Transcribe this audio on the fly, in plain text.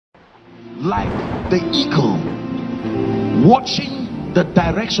like the eagle watching the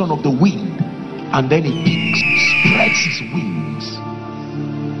direction of the wind, and then it spreads its wings.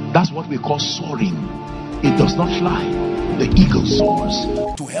 That's what we call soaring. It does not fly. The eagle soars.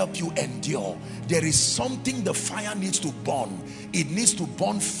 To help you endure, there is something the fire needs to burn. It needs to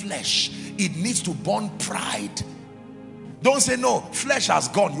burn flesh. It needs to burn pride. Don't say, no, flesh has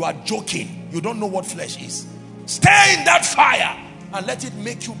gone. You are joking. You don't know what flesh is. Stay in that fire and let it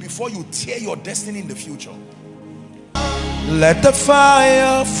make you before you tear your destiny in the future. Let the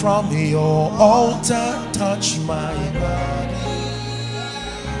fire from your altar touch my body.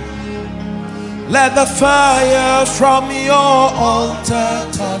 Let the fire from your altar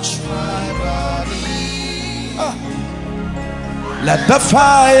touch my body. Let the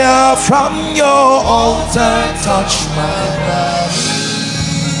fire from your altar touch my body.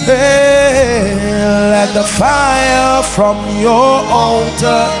 Hey, let the fire from your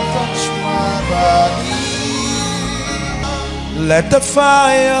altar touch my body. Let the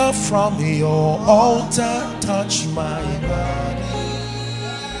fire from your altar touch my body.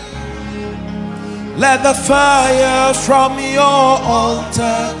 Let the fire from your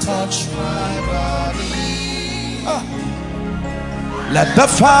altar touch my body. Let the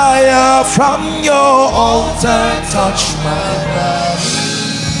fire from your altar touch my body.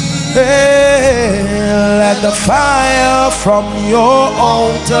 Hey, let the fire from your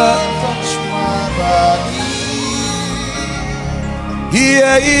altar touch my body.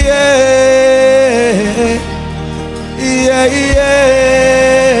 Yeah, yeah, yeah, yeah.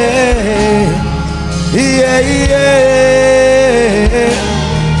 Yeah, yeah, yeah,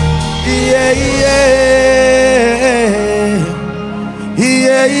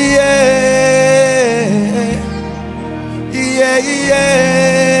 yeah, yeah, yeah.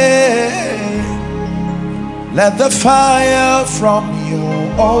 Let the fire from your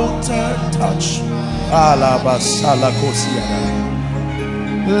altar touch.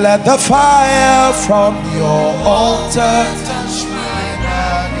 Let the fire from your altar touch my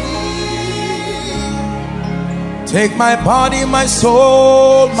body. Take my body, my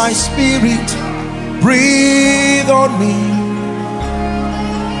soul, my spirit, breathe on me.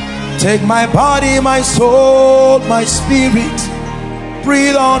 Take my body, my soul, my spirit,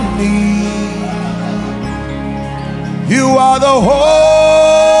 breathe on me. You are the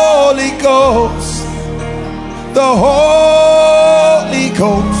Holy Ghost, the Holy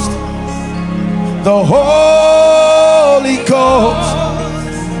Ghost, the Holy Ghost,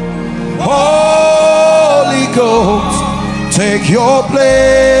 Holy Ghost. Take your place,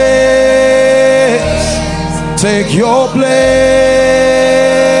 take your place,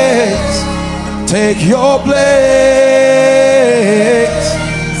 take your place,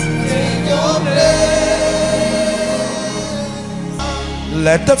 take your place.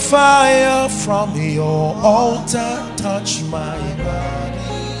 Let the fire from your altar touch my body.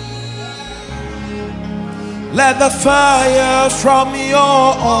 Let the fire from your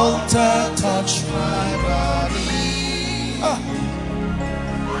altar touch my body.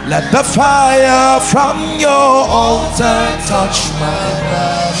 Let the fire from your altar touch my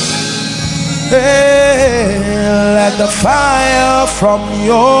body. Hey, let the fire from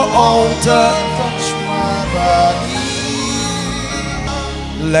your altar touch my body.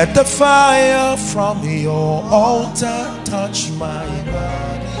 Let the fire from your altar touch my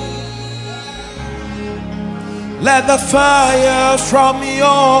body. Let the fire from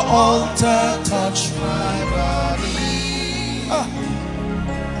your altar touch my body.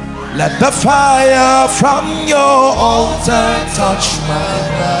 Let the fire from your altar touch my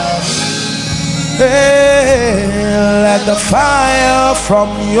body. Hey, let the fire from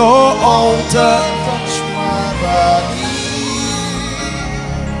your altar touch my body.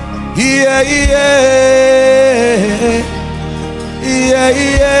 Yeah, yeah, yeah,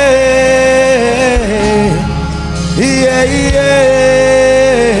 yeah. Yeah, yeah, yeah,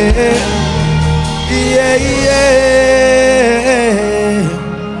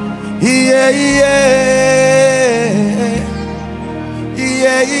 yeah, yeah,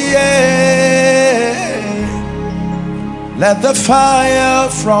 yeah, yeah. Let the fire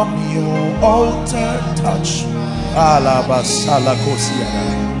from your altar touch.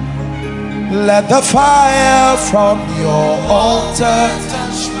 Let the fire from your altar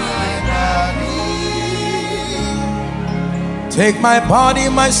touch my body. Take my body,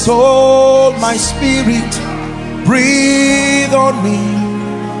 my soul, my spirit, breathe on me.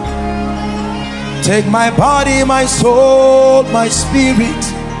 Take my body, my soul, my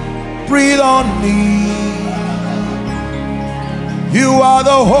spirit, breathe on me. You are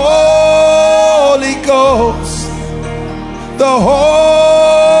the Holy Ghost, the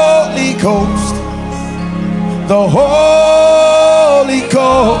Holy Ghost, Ghost, the Holy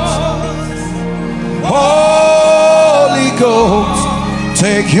Ghost, Holy Ghost,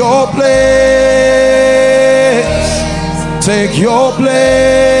 take your place, take your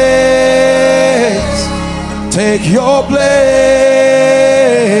place, take your place,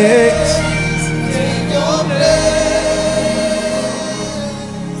 take your place.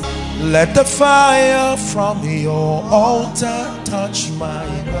 Let the fire from your altar touch my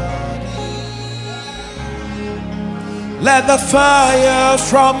body. Let the fire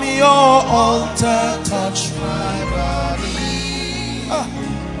from your altar touch my body.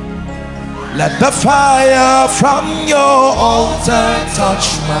 Let the fire from your altar touch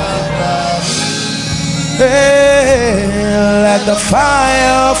my body. Hey, let the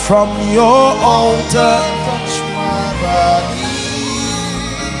fire from your altar touch my body.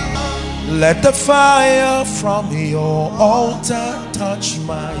 Let the fire from your altar touch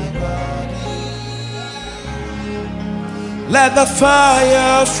my body. Let the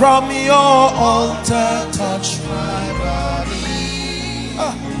fire from your altar touch my body.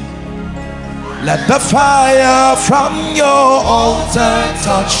 Let the fire from your altar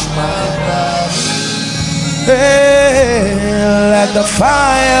touch my body. Hey, let the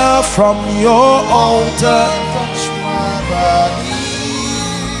fire from your altar touch my body.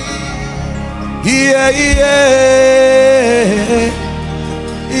 Yeah, yeah,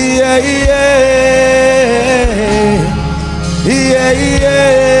 yeah, yeah. Yeah, yeah,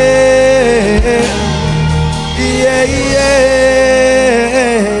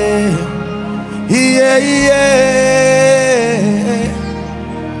 yeah, yeah,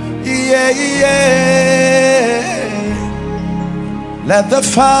 yeah, yeah. Let the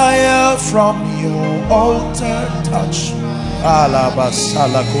fire from your altar touch.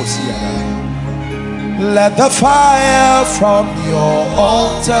 Let the fire from your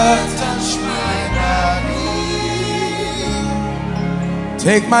altar touch my body.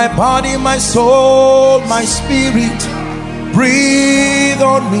 Take my body, my soul, my spirit, breathe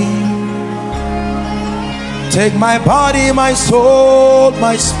on me. Take my body, my soul,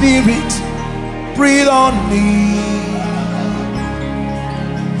 my spirit, breathe on me.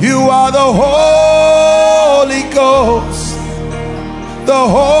 You are the Holy Ghost, the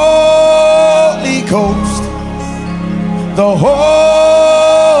Holy Ghost, the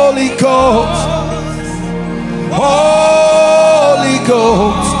Holy Ghost, Holy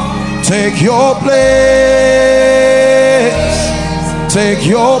Ghost, take your place, take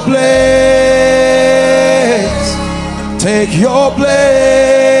your place, take your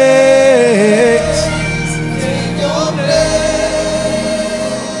place, take your place.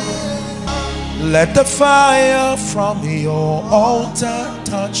 Let the fire from your altar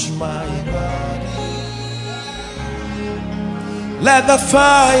touch my body. Let the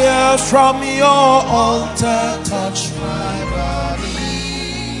fire from your altar touch my body.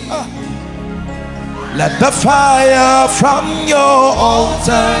 Let the fire from your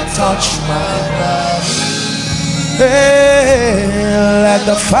altar touch my body. Hey, let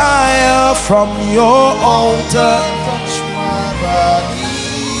the fire from your altar touch my body.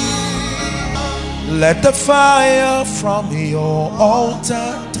 Let the fire from your altar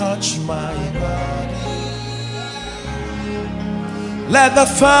touch my body. Let the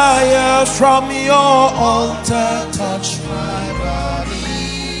fire from your altar touch my body.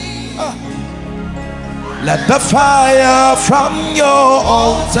 Let the fire from your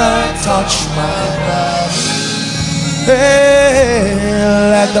altar touch my body. Hey,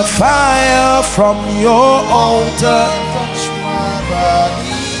 let the fire from your altar touch my body.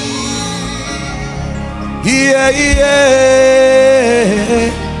 Yeah, yeah,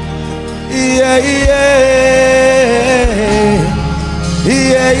 yeah, yeah.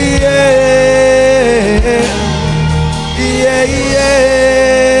 Yeah, yeah, yeah,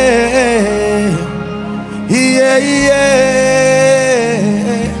 yeah,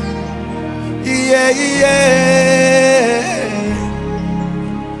 yeah, yeah.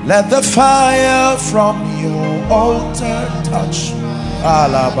 Let the fire from your altar touch.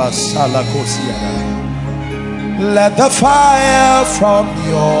 Let the fire from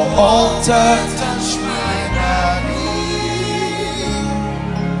your altar touch my body.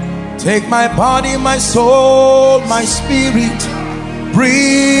 Take my body, my soul, my spirit,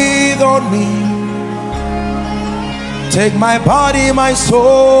 breathe on me. Take my body, my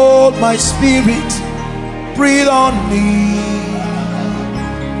soul, my spirit, breathe on me.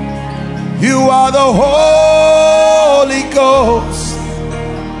 You are the Holy Ghost,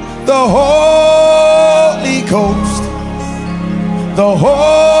 the Holy Ghost, the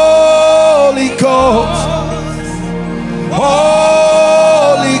Holy Ghost,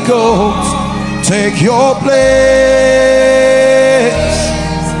 Holy Ghost, Take your place.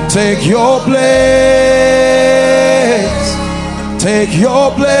 Take your place. Take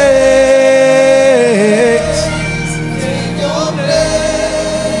your place. Take your place.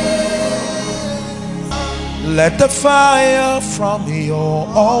 Let the fire from your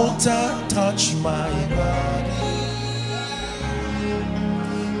altar touch my body.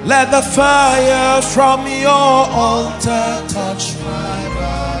 Let the fire from your altar touch my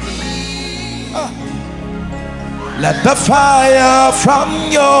body. Let the fire from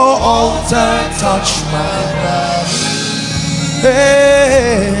your altar touch my body.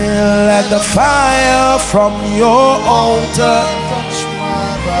 Hey, let the fire from your altar touch my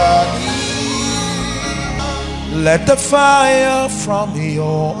body. Let the fire from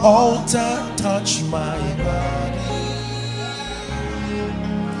your altar touch my body.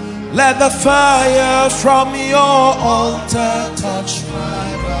 Let the fire from your altar touch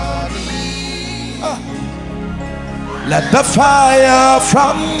my body. Let the fire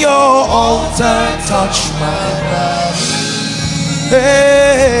from your altar touch my body.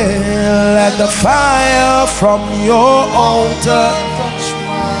 Hey, let the fire from your altar touch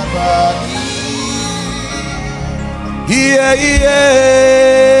my body. Yeah, yeah,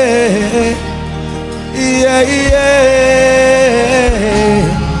 yeah, yeah.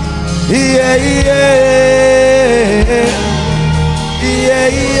 Yeah, yeah,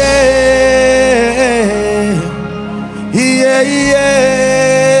 yeah, yeah,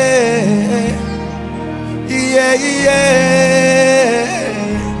 yeah, yeah.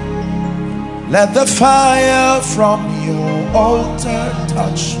 Let the fire from your altar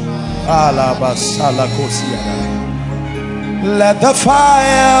touch. Let the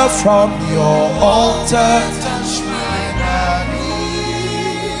fire from your altar touch my body.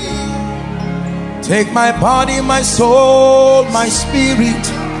 Take my body, my soul, my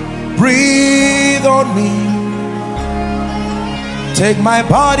spirit, breathe on me. Take my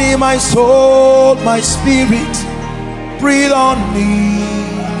body, my soul, my spirit, breathe on me.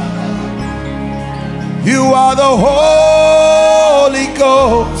 You are the Holy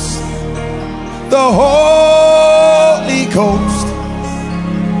Ghost, the Holy Ghost,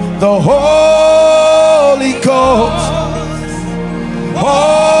 the Holy Ghost,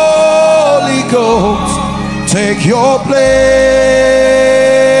 Holy Ghost. Take your place,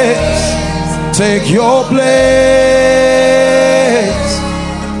 take your place,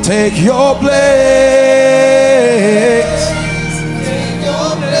 take your place, take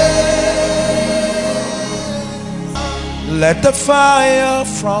your place. Let the fire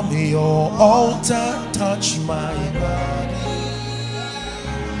from your altar touch my body.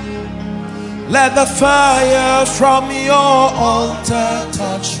 Let the fire from your altar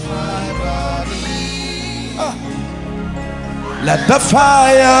touch my body. Let the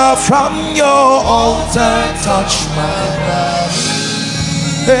fire from your altar touch my body.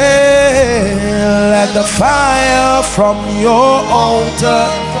 Hey, let the fire from your altar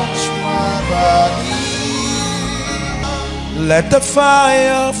touch my body. Let the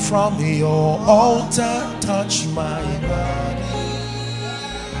fire from your altar touch my body.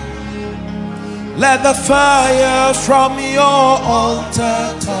 Let the fire from your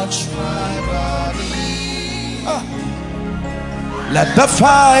altar touch my body. Let the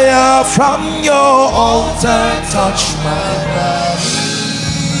fire from your altar touch my body.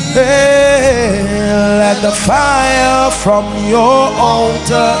 Hey, let the fire from your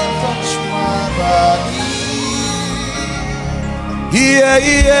altar touch my body. Yeah,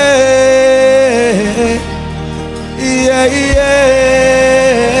 yeah, yeah, yeah.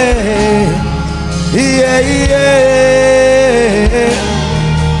 Yeah, yeah,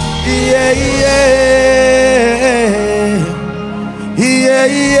 yeah, yeah,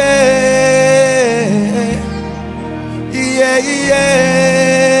 yeah, yeah.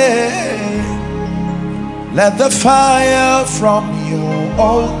 Let the fire from your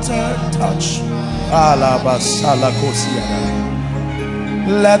altar touch.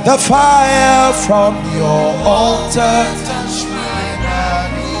 Let the fire from your altar touch my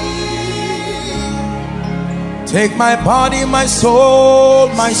body. Take my body, my soul,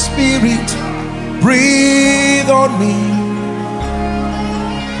 my spirit, breathe on me.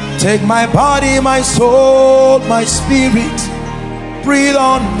 Take my body, my soul, my spirit, breathe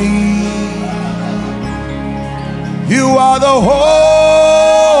on me. You are the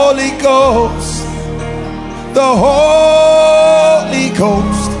Holy Ghost, the Holy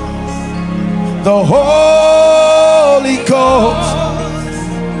Ghost, the Holy Ghost,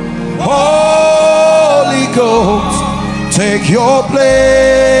 Holy Ghost. Take your place,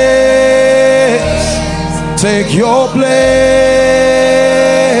 take your place,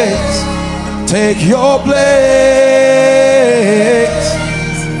 take your place.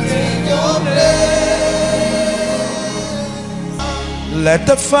 Take your place. Let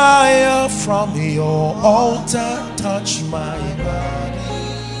the fire from your altar touch my body.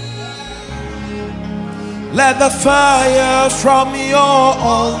 Let the fire from your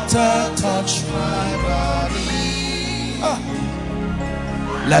altar touch my body.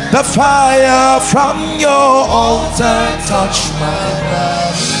 Let the fire from your altar touch my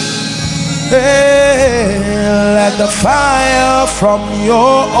body. Hey, let the fire from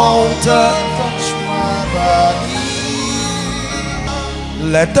your altar touch my body.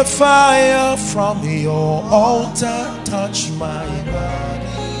 Let the fire from your altar touch my body.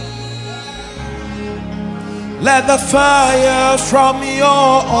 Let the fire from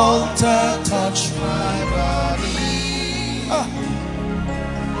your altar touch my body.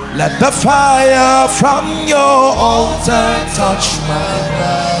 Let the fire from your altar touch my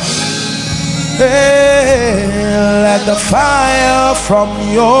body. Hey, let the fire from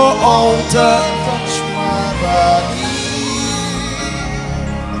your altar touch my body.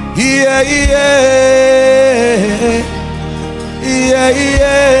 Yeah, yeah, yeah,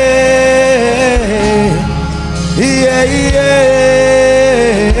 yeah. Yeah, yeah, yeah,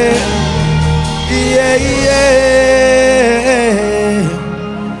 yeah,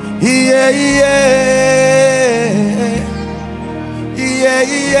 yeah,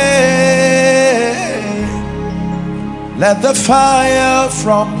 yeah. Let the fire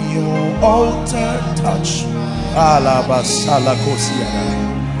from your altar touch.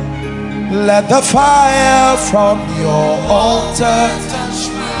 Let the fire from your altar touch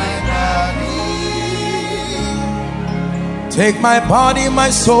my body. Take my body, my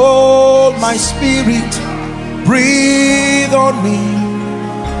soul, my spirit, breathe on me.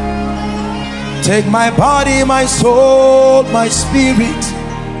 Take my body, my soul, my spirit,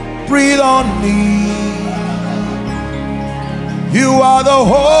 breathe on me. You are the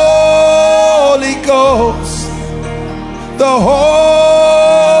Holy Ghost, the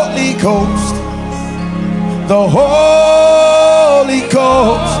Holy Ghost, the Holy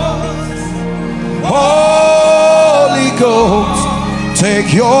Ghost, Holy Ghost.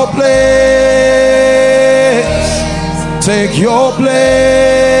 Take your place, take your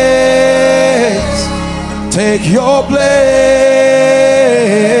place, take your place,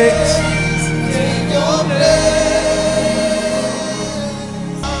 take your place.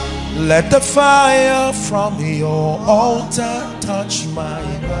 Let the fire from your altar touch my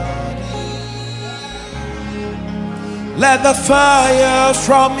body. Let the fire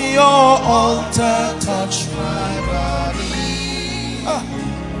from your altar touch my body.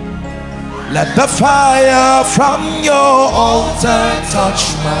 Let the fire from your altar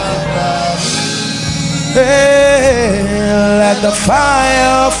touch my body. Hey, let the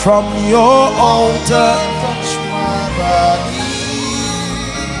fire from your altar touch my body.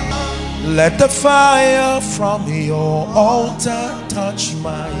 Let the fire from your altar touch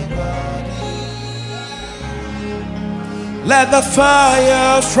my body. Let the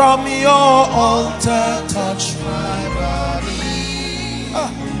fire from your altar touch my body.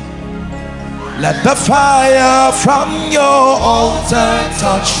 Let the fire from your altar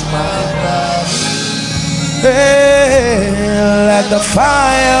touch my body. Hey, let the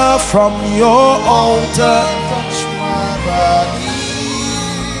fire from your altar touch my body.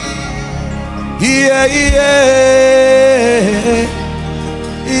 Yeah, yeah,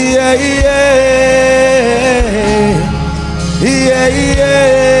 yeah, yeah. Yeah, yeah,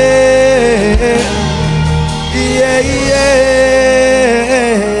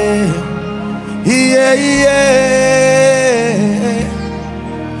 yeah, yeah,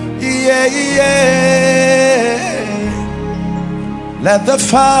 yeah, yeah. Let the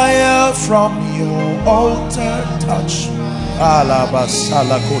fire from your altar touch.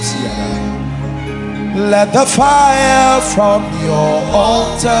 Let the fire from your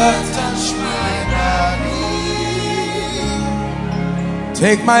altar touch my body.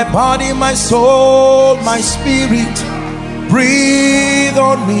 Take my body, my soul, my spirit, breathe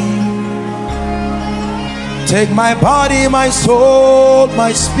on me. Take my body, my soul,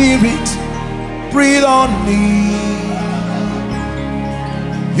 my spirit, breathe on me.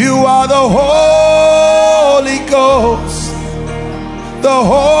 You are the Holy Ghost, the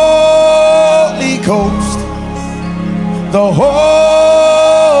Holy Ghost, the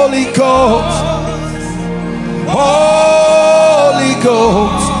Holy Ghost, Holy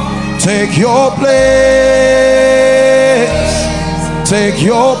Ghost. Take your place, take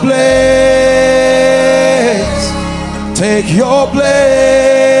your place, take your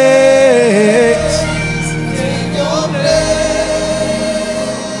place, take your place.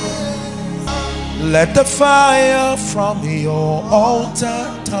 Let the fire from your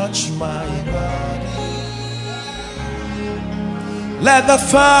altar touch my body. Let the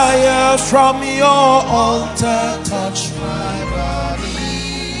fire from your altar touch my body.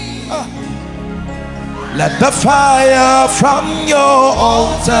 Let the fire from your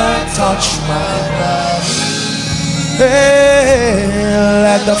altar touch my body. Hey,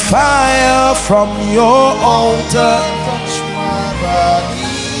 let the fire from your altar touch my body.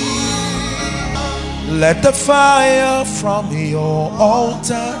 Let the fire from your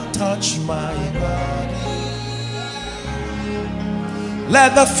altar touch my body.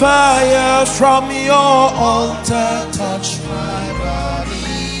 Let the fire from your altar touch my body.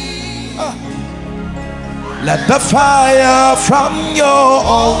 Let the fire from your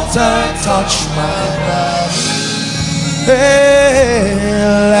altar touch my body. Hey,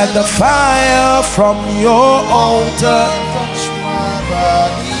 let the fire from your altar touch my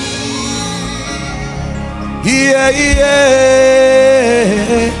body. Yeah, yeah,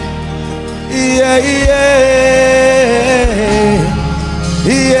 yeah, yeah.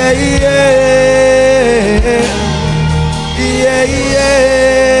 Yeah, yeah,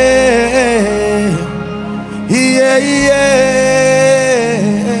 yeah, yeah,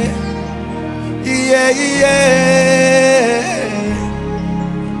 yeah, yeah.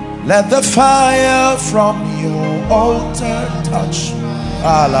 Let the fire from your altar touch.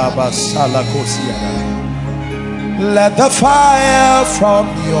 Let the fire from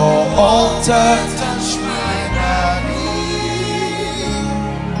your altar touch my body.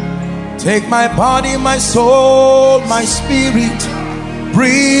 Take my body, my soul, my spirit,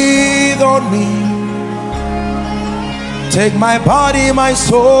 breathe on me. Take my body, my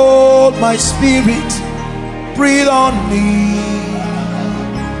soul, my spirit, breathe on me.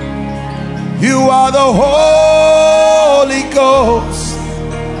 You are the Holy Ghost,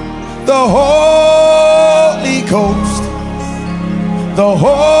 the Holy Ghost, the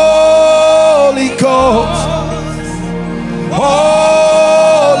Holy Ghost,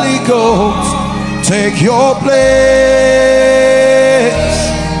 Holy Ghost. Take your place,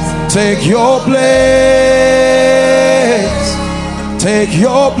 take your place, take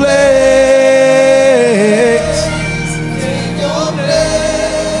your place, take your place.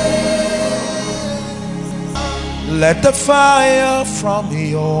 Let the fire from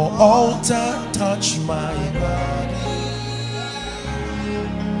your altar touch my body.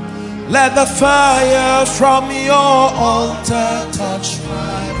 Let the fire from your altar touch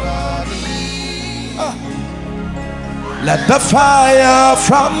my body. Let the fire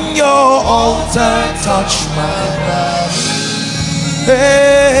from your altar touch my body.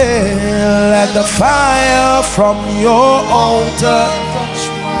 Hey, let the fire from your altar touch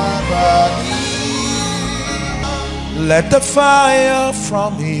my body. Let the fire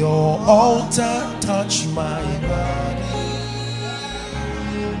from your altar touch my body.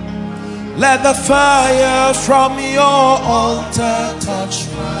 Let the fire from your altar touch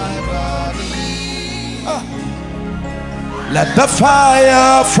my body. Let the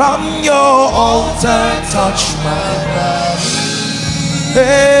fire from your altar touch my body.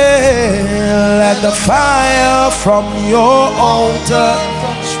 Hey, let the fire from your altar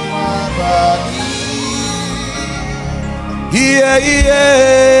touch my body. Yeah, yeah,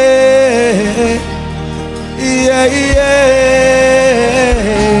 yeah, yeah.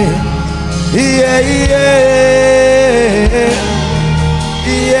 Yeah, yeah,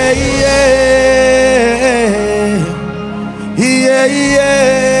 yeah, yeah,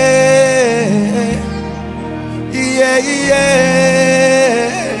 yeah, yeah.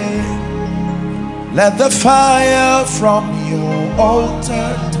 Let the fire from your altar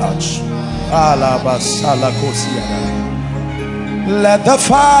touch. Let the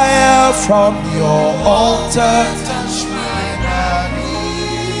fire from your altar touch my body.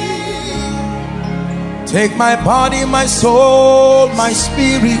 Take my body, my soul, my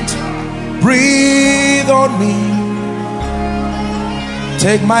spirit, breathe on me.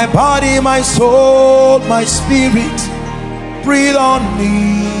 Take my body, my soul, my spirit, breathe on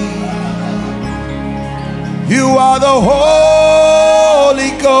me. You are the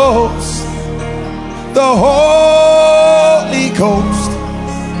Holy Ghost, the Holy Ghost,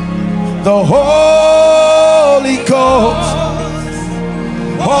 the Holy Ghost,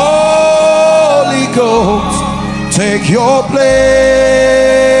 Holy Ghost. Take your place,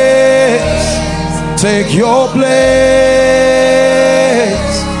 take your place,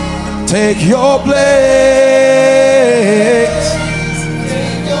 take your place,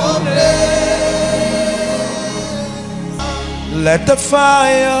 take your place. Let the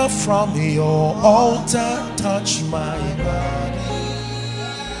fire from your altar touch my body.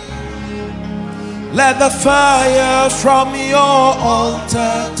 Let the fire from your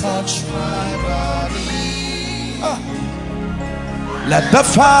altar touch my body. Let the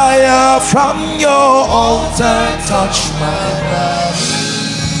fire from your altar touch my body.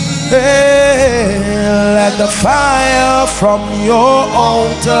 Hey, let the fire from your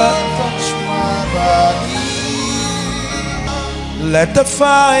altar touch my body. Let the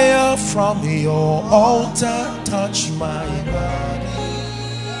fire from your altar touch my body.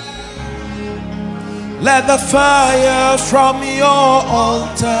 Let the fire from your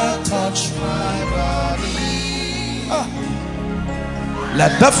altar touch my body.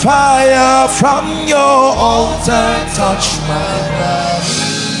 Let the fire from your altar touch my body.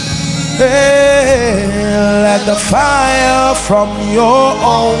 Hey, let the fire from your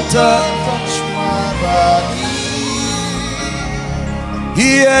altar touch my body.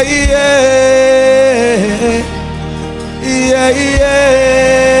 Yeah, yeah, yeah, yeah.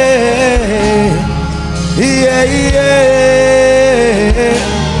 Yeah, yeah, yeah,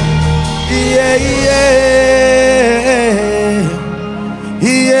 yeah,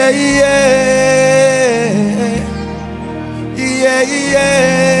 yeah, yeah.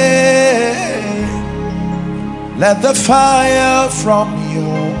 Let the fire from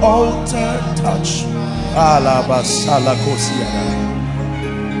your altar touch.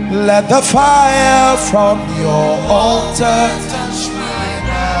 Let the fire from your altar touch my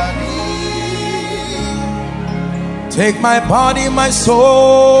body. Take my body, my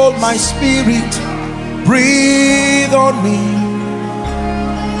soul, my spirit, breathe on me.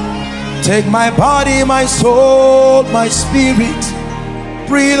 Take my body, my soul, my spirit,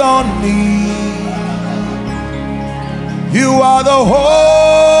 breathe on me. You are the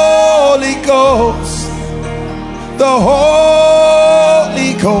Holy Ghost, the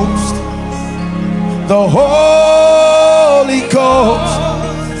Holy Ghost, the Holy Ghost,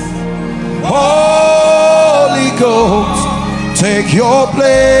 Holy Ghost. Take your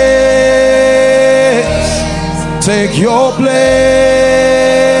place, take your place,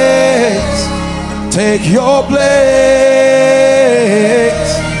 take your place,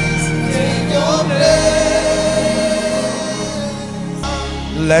 take your place.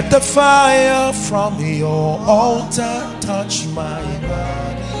 Let the fire from your altar touch my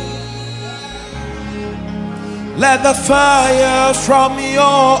body. Let the fire from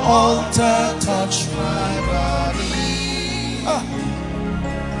your altar touch my body.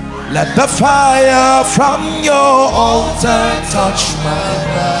 Let the fire from your altar touch my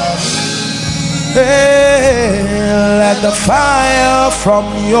body. Hey, let the fire from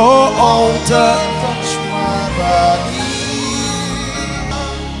your altar touch my body.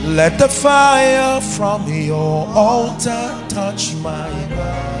 Let the fire from your altar touch my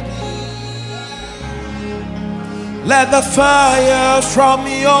body. Let the fire from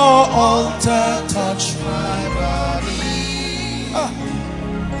your altar touch my body.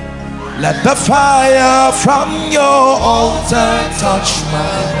 Let the fire from your altar touch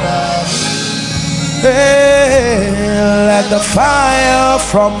my body. Hey, let the fire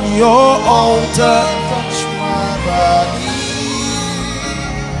from your altar touch my body.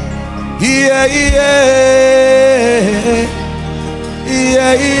 Yeah, yeah,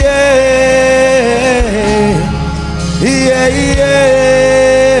 yeah, yeah. Yeah, yeah, yeah,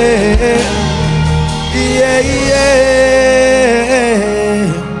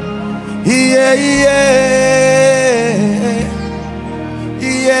 yeah,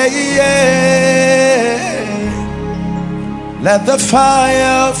 yeah, yeah. Let the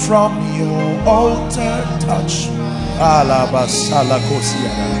fire from your altar touch.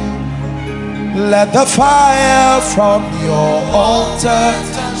 Let the fire from your altar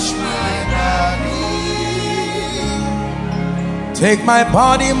touch my body. Take my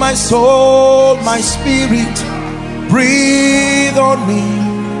body, my soul, my spirit, breathe on me.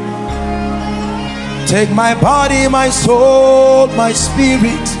 Take my body, my soul, my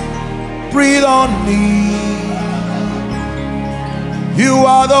spirit, breathe on me. You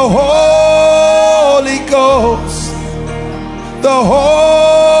are the Holy Ghost, the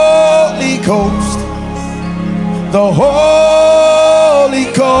Holy Ghost, the Holy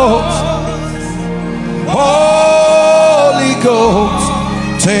Ghost, Holy Ghost.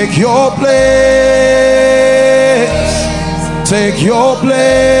 Take your place, take your place,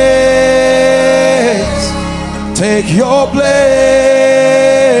 take your place.